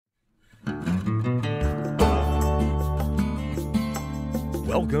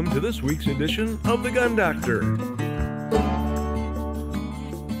Welcome to this week's edition of The Gun Doctor.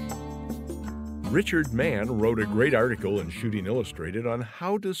 Richard Mann wrote a great article in Shooting Illustrated on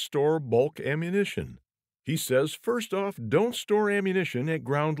how to store bulk ammunition. He says, first off, don't store ammunition at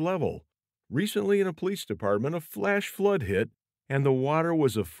ground level. Recently in a police department, a flash flood hit, and the water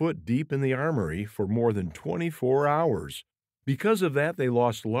was a foot deep in the armory for more than 24 hours. Because of that, they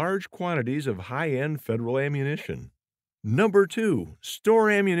lost large quantities of high-end federal ammunition. Number 2,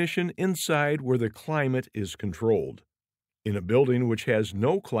 store ammunition inside where the climate is controlled. In a building which has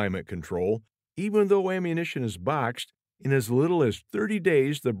no climate control, even though ammunition is boxed, in as little as 30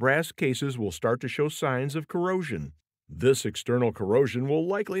 days the brass cases will start to show signs of corrosion. This external corrosion will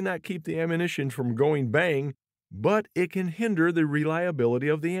likely not keep the ammunition from going bang, but it can hinder the reliability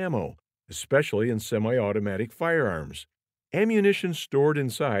of the ammo, especially in semi-automatic firearms. Ammunition stored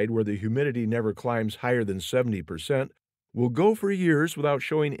inside where the humidity never climbs higher than 70% will go for years without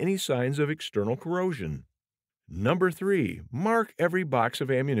showing any signs of external corrosion. Number 3, mark every box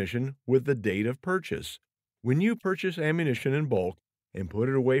of ammunition with the date of purchase. When you purchase ammunition in bulk and put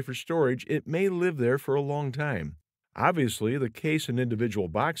it away for storage, it may live there for a long time. Obviously, the case and individual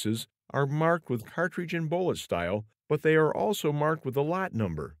boxes are marked with cartridge and bullet style, but they are also marked with the lot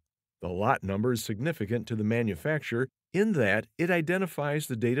number. The lot number is significant to the manufacturer in that it identifies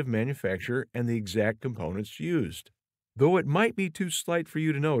the date of manufacture and the exact components used. Though it might be too slight for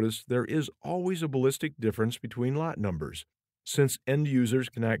you to notice, there is always a ballistic difference between lot numbers. Since end users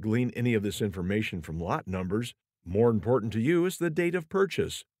cannot glean any of this information from lot numbers, more important to you is the date of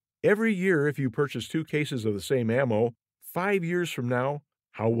purchase. Every year, if you purchase 2 cases of the same ammo, 5 years from now,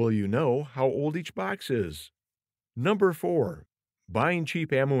 how will you know how old each box is? Number 4, buying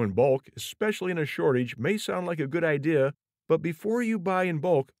cheap ammo in bulk, especially in a shortage, may sound like a good idea, but before you buy in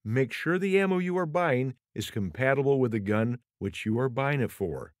bulk, make sure the ammo you are buying is compatible with the gun which you are buying it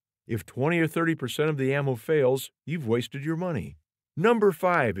for. If 20 or 30% of the ammo fails, you've wasted your money. Number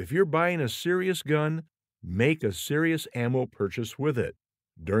 5, if you're buying a serious gun, make a serious ammo purchase with it.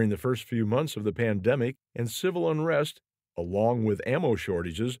 During the first few months of the pandemic and civil unrest, along with ammo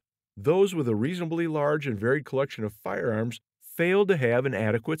shortages, those with a reasonably large and varied collection of firearms failed to have an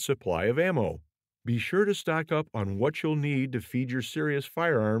adequate supply of ammo. Be sure to stock up on what you'll need to feed your serious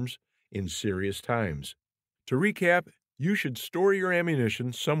firearms in serious times. To recap, you should store your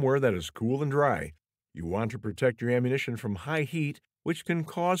ammunition somewhere that is cool and dry. You want to protect your ammunition from high heat, which can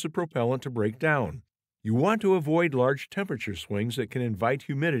cause the propellant to break down. You want to avoid large temperature swings that can invite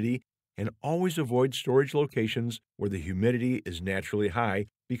humidity, and always avoid storage locations where the humidity is naturally high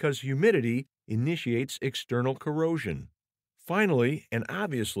because humidity initiates external corrosion. Finally, and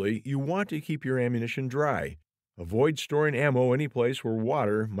obviously, you want to keep your ammunition dry. Avoid storing ammo any place where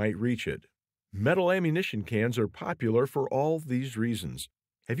water might reach it. Metal ammunition cans are popular for all these reasons.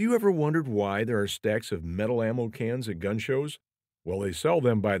 Have you ever wondered why there are stacks of metal ammo cans at gun shows? Well, they sell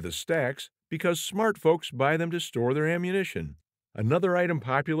them by the stacks because smart folks buy them to store their ammunition. Another item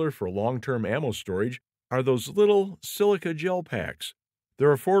popular for long-term ammo storage are those little silica gel packs.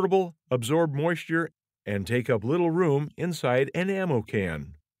 They're affordable, absorb moisture, and take up little room inside an ammo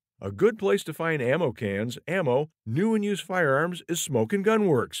can. A good place to find ammo cans, ammo, new and used firearms is Smoke & Gun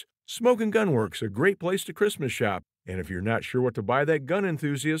Works. Smoke & Gun Works, a great place to Christmas shop. And if you're not sure what to buy that gun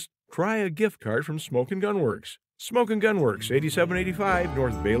enthusiast, try a gift card from Smoke & Gun Works. Smoke & Gun Works, 8785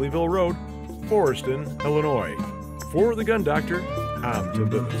 North Baileyville Road, Forreston, Illinois. For The Gun Doctor, I'm Tim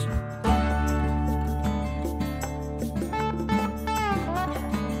Bivens.